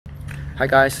Hi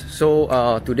guys, so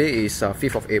today is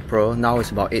 5th of April, now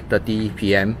it's about 8:30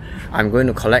 p.m. I'm going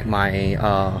to collect my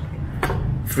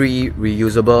free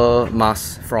reusable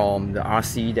mask from the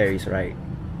RC that is right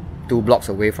 2 blocks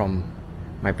away from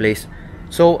my place.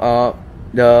 So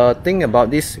the thing about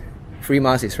this free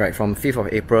mask is right from 5th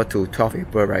of April to 12th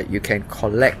April, right, you can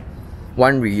collect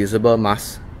 1 reusable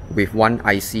mask with 1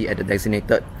 IC at the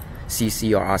designated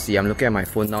CC or RC. I'm looking at my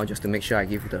phone now just to make sure I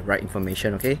give you the right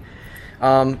information, okay?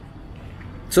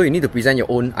 So you need to present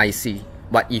your own IC,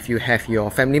 but if you have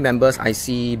your family members'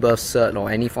 IC, birth cert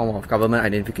or any form of government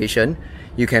identification,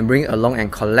 you can bring along and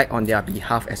collect on their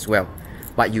behalf as well.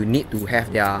 But you need to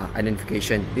have their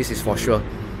identification, this is for sure.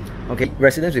 Okay,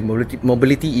 residents with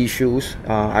mobility issues,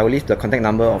 I will leave the contact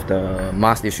number of the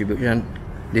mask distribution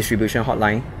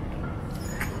hotline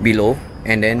below,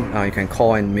 and then you can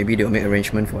call and maybe they'll make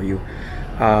arrangement for you.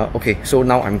 Okay, so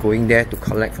now I'm going there to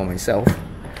collect for myself.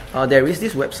 There is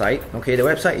this website, okay, the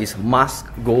website is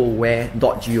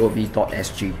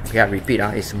maskgowhere.gov.sg. okay, I repeat,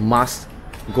 it's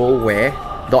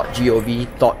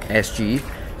maskgowhere.gov.sg.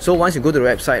 So once you go to the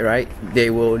website, right, they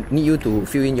will need you to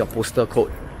fill in your postal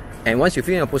code, and once you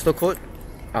fill in your postal code,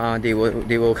 they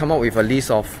will come up with a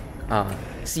list of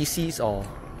CCs or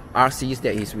RCs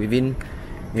that is within,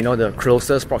 you know, the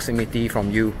closest proximity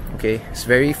from you. Okay, it's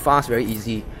very fast, very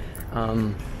easy.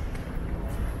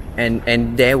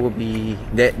 And there will be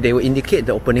they will indicate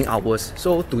the opening hours.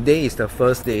 So today is the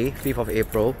first day, 5th of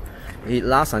April. It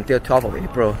lasts until 12th of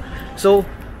April. So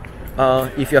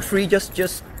if you're free,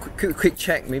 just quick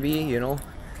check. Maybe, you know,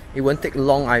 it won't take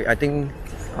long. I think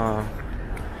I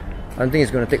don't think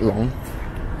it's gonna take long.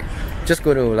 Just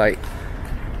go to like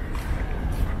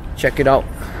check it out.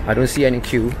 I don't see any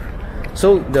queue.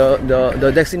 So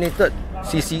the designated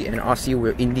CC and RC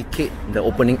will indicate the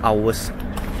opening hours.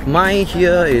 Mine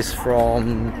here is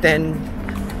from 10,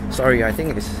 sorry, I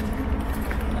think it's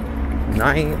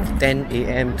 9 or 10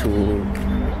 a.m. to,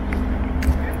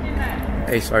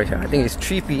 sorry, I think it's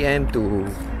 3 p.m. to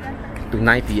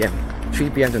 9 p.m. 3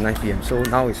 p.m. to 9 p.m. So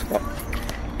now it's about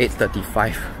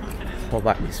 8:35. Oh,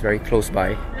 but it's very close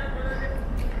by.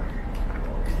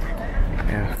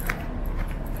 Yeah.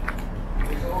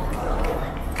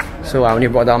 So I only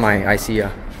brought down my IC.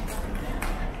 Yeah.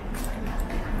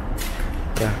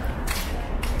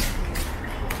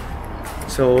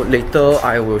 So later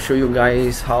I will show you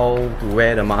guys how to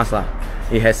wear the mask.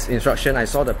 It has instruction. I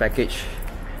saw the package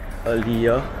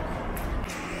earlier.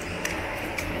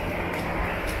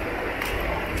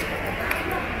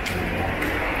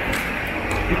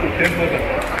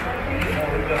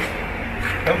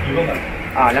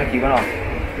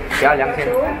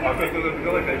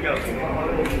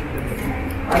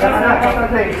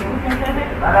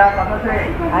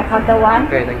 I count the one.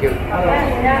 Okay, thank you.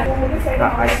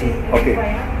 I see. Okay.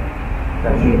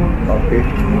 Thank you. Okay.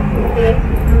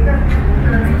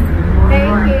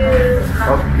 Thank you.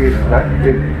 Okay, that's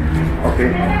it. Okay.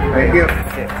 Thank you.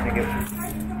 Okay, thank you.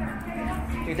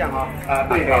 就这样哈。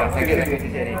对的，谢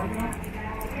谢你。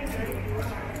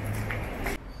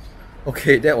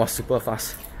Okay, that was super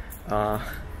fast. I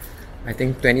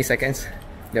think 20 seconds.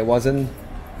 There were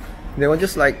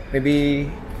just like maybe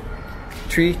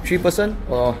 3%,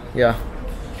 or yeah.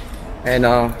 And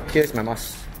here's my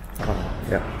mask.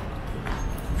 Yeah.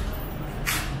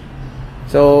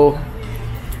 So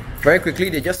very quickly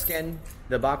they just scan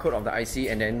the barcode of the IC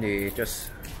and then they just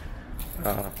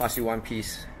pass you 1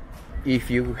 piece.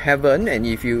 If you haven't, and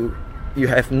if you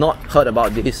have not heard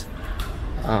about this,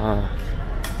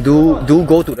 do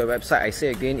go to the website. I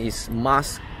say again, is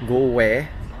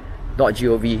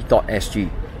maskgowhere.gov.sg.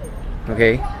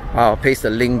 Okay, I'll paste the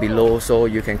link below so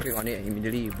you can click on it and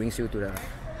immediately it brings you to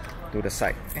the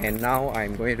site. And now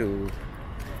I'm going to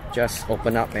just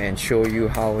open up and show you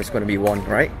how it's going to be worn,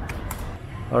 right?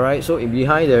 Alright, so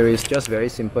behind there is just very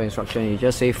simple instruction. You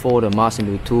just say fold the mask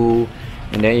into 2,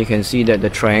 and then you can see that the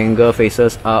triangle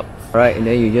faces up, right? And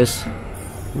then you just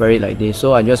wear it like this.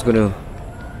 So I'm just going to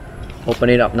open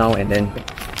it up now, and then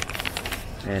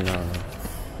it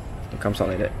comes out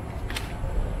like that.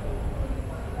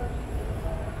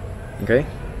 Okay,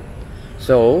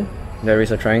 so there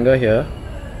is a triangle here.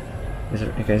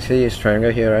 You can see it's triangle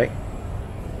here, right?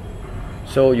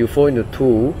 So you fold into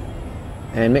 2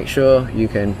 and make sure you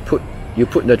put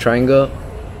the triangle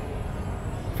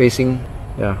facing,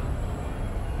 yeah,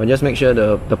 but just make sure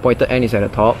the pointed end is at the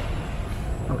top.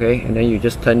 Okay, and then you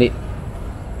just turn it,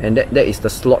 and that is the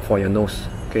slot for your nose.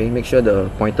 Okay, make sure the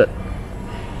pointed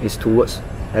is towards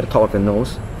at the top of the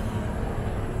nose,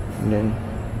 and then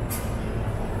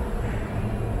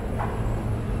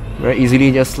very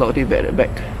easily just slot it back at the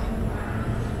back.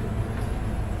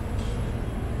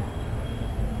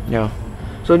 Yeah.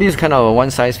 So this is kind of a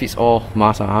one size fits all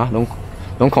mask.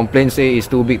 Don't complain, say it's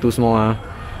too big, too small.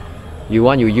 You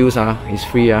want, you use. It's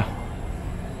free. You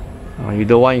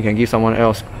don't want, you can give someone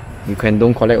else. You can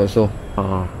don't collect also.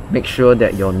 Make sure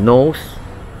that your nose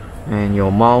and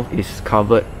your mouth is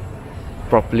covered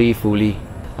properly, fully.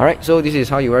 Alright, so this is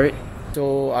how you wear it.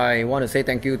 So I want to say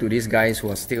thank you to these guys who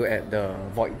are still at the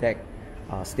void deck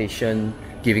station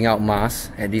giving out masks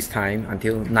at this time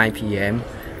until 9 p.m.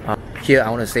 Here I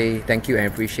want to say thank you and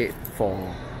appreciate for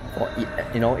it.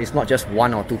 It's not just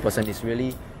 1 or 2 person, it's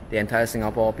really the entire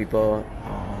Singapore people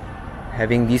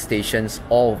having these stations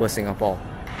all over Singapore.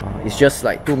 It's just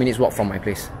like 2 minutes walk from my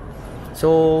place.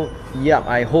 So yeah,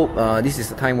 I hope this is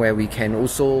the time where we can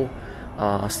also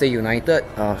stay united,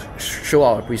 show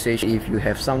our appreciation. If you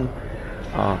have some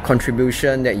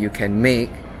contribution that you can make,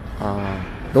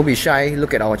 don't be shy,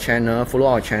 look at our channel, follow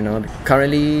our channel.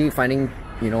 Currently finding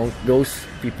those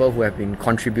people who have been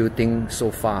contributing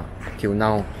so far till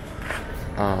now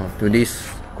to this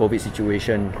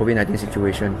COVID-19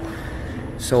 situation.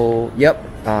 So yep,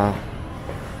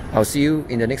 I'll see you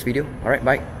in the next video. Alright,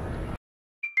 bye.